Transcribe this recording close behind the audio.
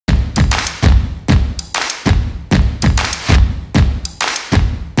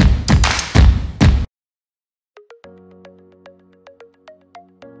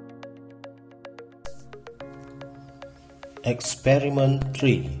Experiment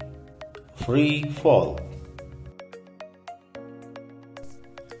 3. Free fall.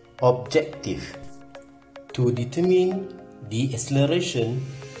 Objective: to determine the acceleration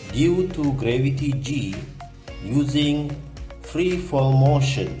due to gravity G using free fall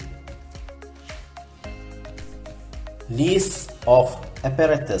motion. List of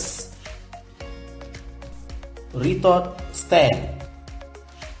apparatus: retort stand,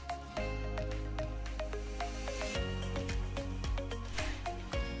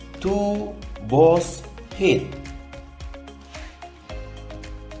 two boss head,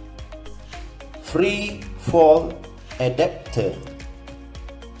 free fall adapter,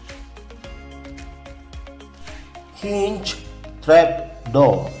 hinge trap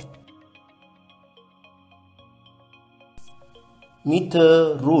door,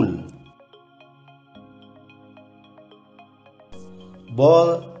 meter rule,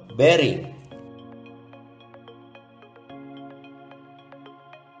 ball bearing,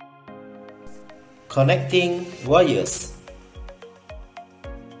 connecting wires,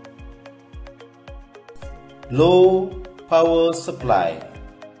 low power supply,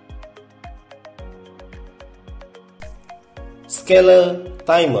 scalar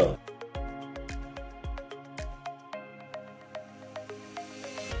timer,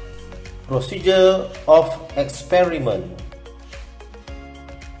 procedure of experiment: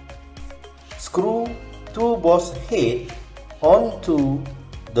 screw two boss head onto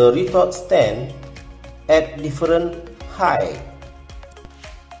the retort stand at different height.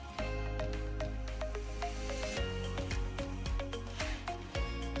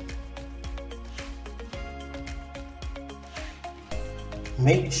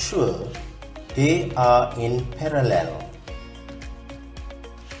 Make sure they are in parallel.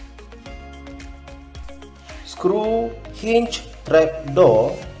 Screw hinge trap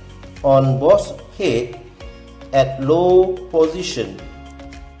door on boss head at low position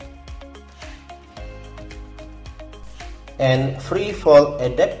and free fall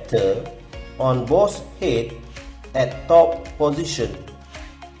adapter on boss head at top position.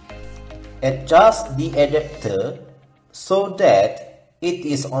 Adjust the adapter so that it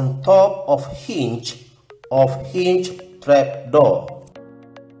is on top of hinge trap door.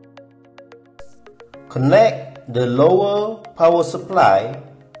 Connect the lower power supply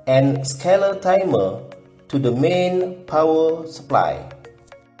and scalar timer to the main power supply.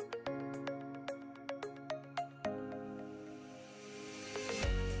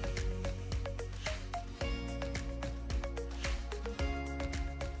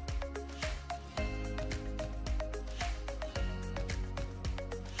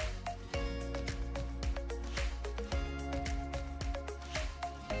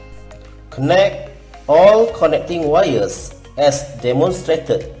 Connect all connecting wires as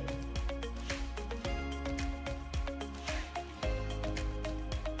demonstrated.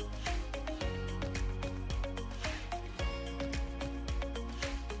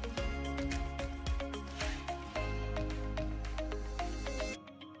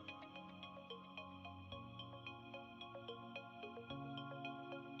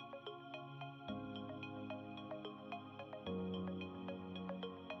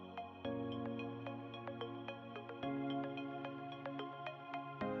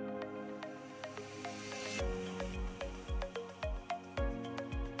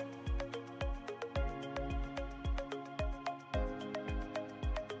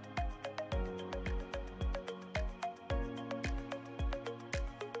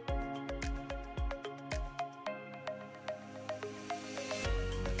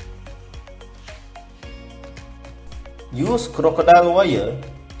 Use crocodile wire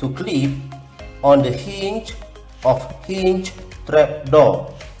to clip on the hinge trap door.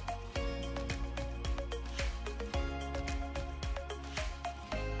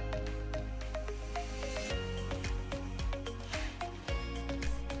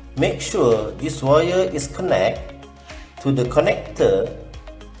 Make sure this wire is connected to the connector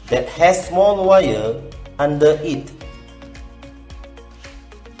that has small wire under it.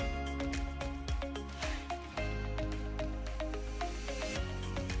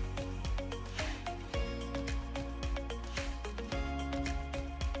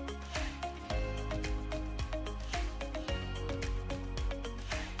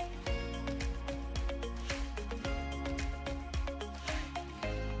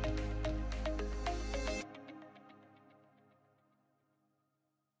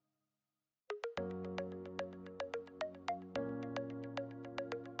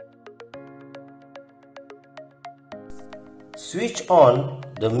 Switch on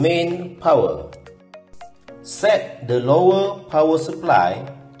the main power. Set the lower power supply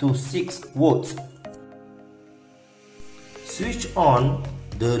to 6 volts. switch on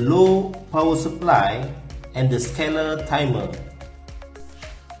the low power supply and the scalar timer.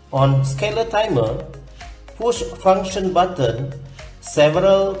 On scalar timer, push function button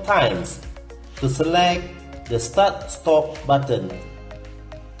several times to select the start-stop button.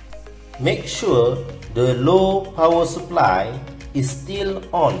 Make sure the low power supply is still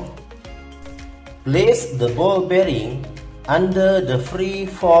on. Place the ball bearing under the free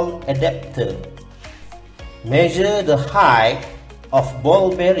fall adapter. Measure the height of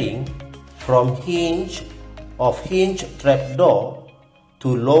ball bearing from hinge of hinge trapdoor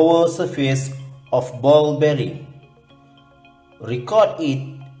to lower surface of ball bearing. Record it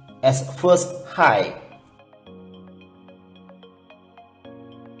as first height.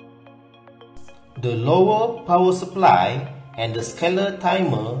 The lower power supply and the scalar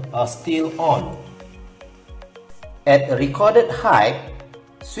timer are still on. At recorded height,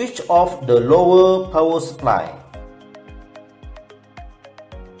 switch off the lower power supply.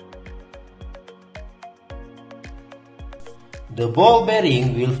 The ball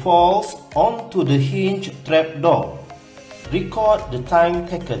bearing will fall onto the hinge trapdoor. Record the time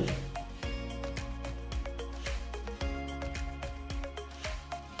taken.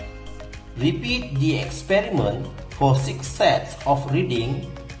 Repeat the experiment for 6 sets of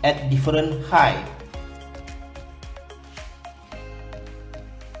reading at different height.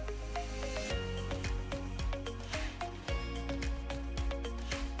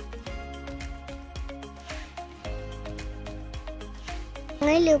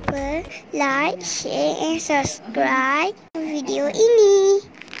 Jangan lupa like, share and subscribe video ini.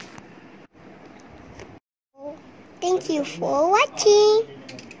 Thank you for watching.